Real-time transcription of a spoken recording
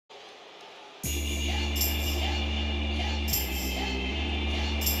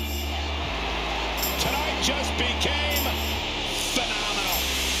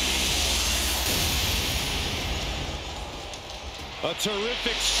A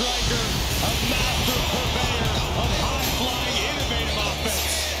terrific striker, a master purveyor of high-flying, innovative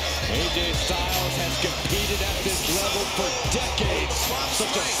offense. AJ Styles has competed at this level for decades.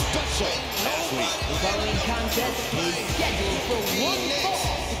 Such a special athlete. The following contest is scheduled for one fall.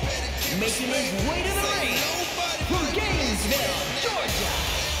 Making his way to the ring from Gainesville, Georgia.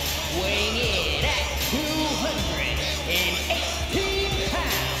 Weighing in at 218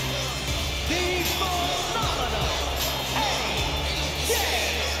 pounds. The phenomenal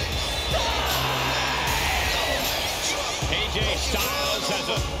AJ Styles has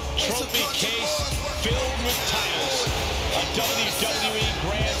a trophy case filled with titles. A WWE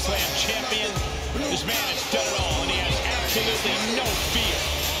Grand Slam champion. This man has done it all, and he has absolutely no fear.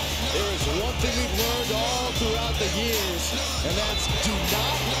 There is one thing we've learned all throughout the years, and that's do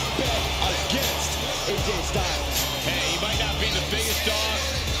not bet against AJ Styles. Hey, he might not be the biggest dog,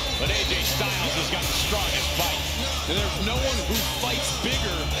 but AJ Styles has got the strongest fight. And there's no one who fights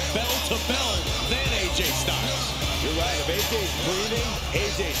bigger, bell to bell, than AJ Styles. You're right. If AJ's breathing,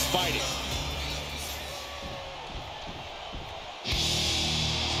 AJ's fighting.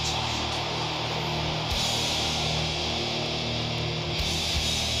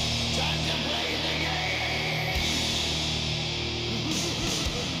 Time to play the game!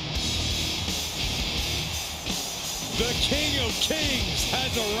 The King of Kings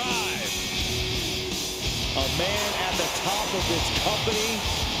has arrived. A man at the top of this company,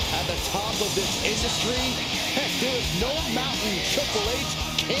 at the top of this industry. Heck, there is no mountain Triple H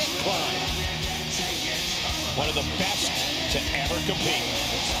can't climb. One of the best to ever compete.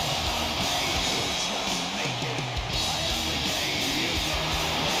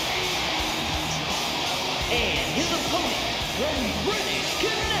 And his opponent from British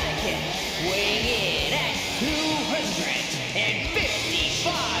Connecticut, weighing in at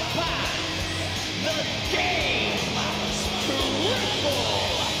 255 pounds, the Game Triple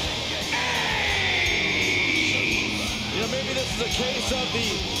You know, maybe this is a case of the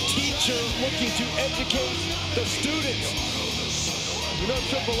teacher looking to educate the students. You know,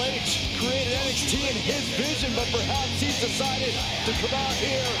 Triple H created NXT in his vision, but perhaps he's decided to come out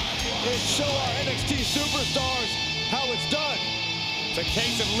here and show our NXT superstars how it's done. It's a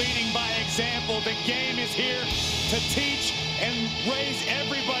case of leading by example. The game is here to teach and raise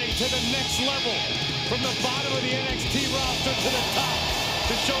everybody to the next level. From the bottom of the NXT roster to the top,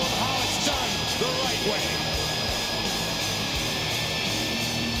 to show them how it's done the right way.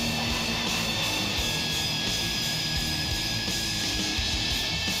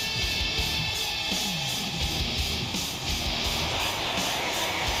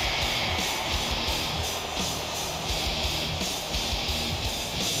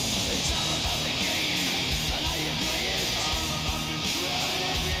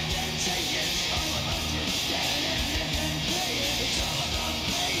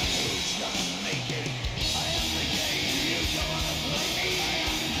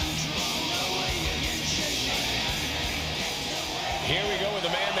 Here we go with the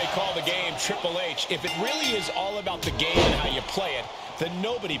man they call the game, Triple H. If it really is all about the game and how you play it, then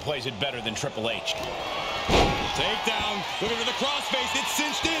nobody plays it better than Triple H. Takedown, looking for the crossface, it's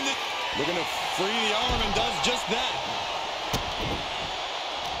cinched in. Looking to free the arm and does just that.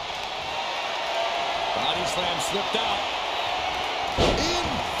 Body slam slipped out.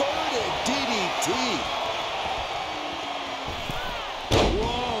 Inverted DDT.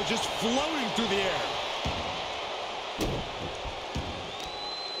 Whoa, just floating through the air.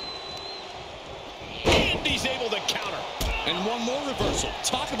 And he's able to counter. And one more reversal.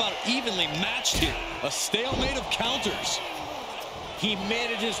 Talk about evenly matched here. A stalemate of counters. He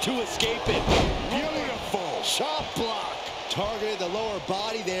manages to escape it. Beautiful chop block. Targeted the lower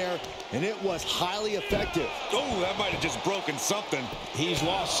body there, and it was highly effective. Oh, that might have just broken something. He's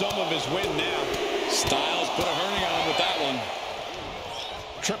lost some of his wind now. Styles put a hurting on him with that one.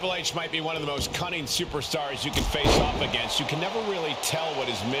 Triple H might be one of the most cunning superstars you can face off against. You can never really tell what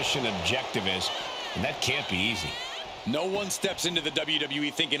his mission objective is, and that can't be easy. No one steps into the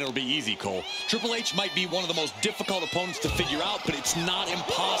WWE thinking it'll be easy, Cole. Triple H might be one of the most difficult opponents to figure out, but it's not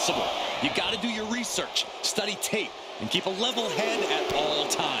impossible. You got to do your research, study tape, and keep a level head at all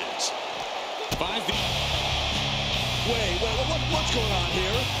times. Wait, what's going on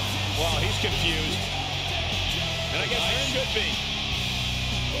here? Well, he's confused. And I guess he should be.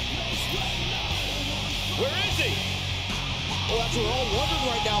 Where is he? Well, that's what we're all wondering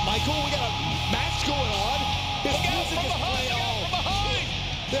right now, Michael. We got a match going on. His music is playing all. From behind!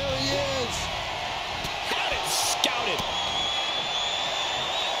 There he is. Had it scouted.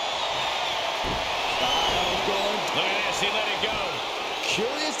 Look at this, he let it go.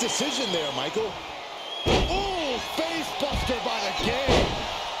 Curious decision there, Michael. Oh, face buster by the the game.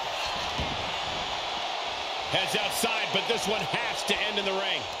 Heads outside, but this one has to end in the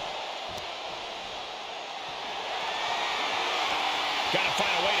ring. Got to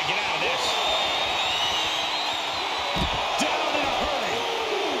find a way to get out of this. Down in a hurry.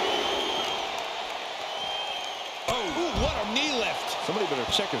 Oh, ooh, what a knee lift. Somebody better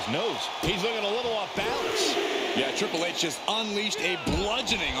check his nose. He's looking a little off balance. Yeah, Triple H just unleashed a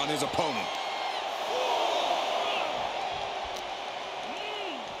bludgeoning on his opponent.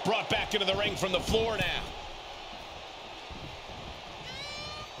 Brought back into the ring from the floor now.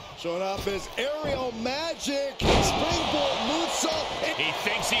 Showing off his aerial magic. Springboard moonsault. He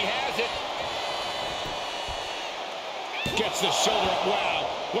thinks he has it. Gets the shoulder up. Wow,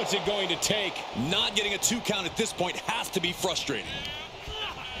 what's it going to take? Not getting a 2 count at this point has to be frustrating.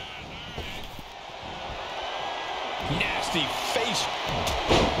 Nasty face.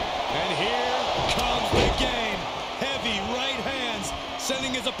 And here comes the game. Heavy right hands,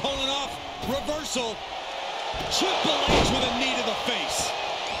 sending his opponent off. Reversal. Triple H with a knee to the face.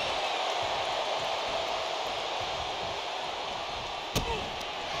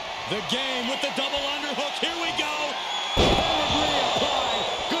 The game with the double underhook. Here we go. Pedigree applied.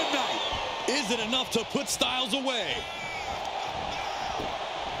 Good night. Is it enough to put Styles away?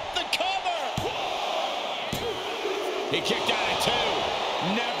 The cover. He kicked out at 2.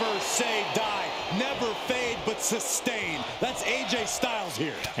 Never say die. Never fade, but sustain. That's AJ Styles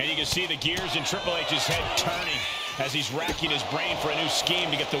here. And you can see the gears in Triple H's head turning as he's racking his brain for a new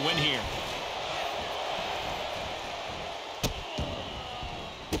scheme to get the win here.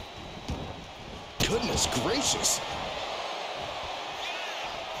 Goodness gracious.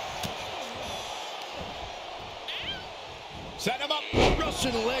 Set him up.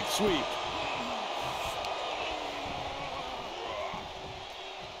 Russian leg sweep.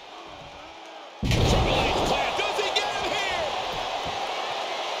 Triple H plan. Does he get him here?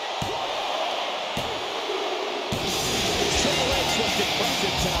 Triple H looks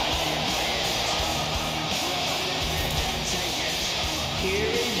impressive tonight.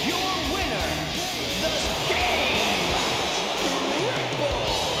 Here is your winner, the Game Triple H!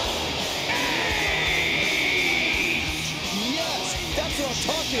 Yes, that's what I'm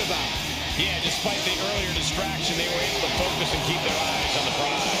talking about. Yeah, despite the earlier distraction, they were able to focus and keep their eyes on the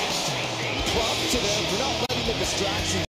prize. Props to them for not letting the distractions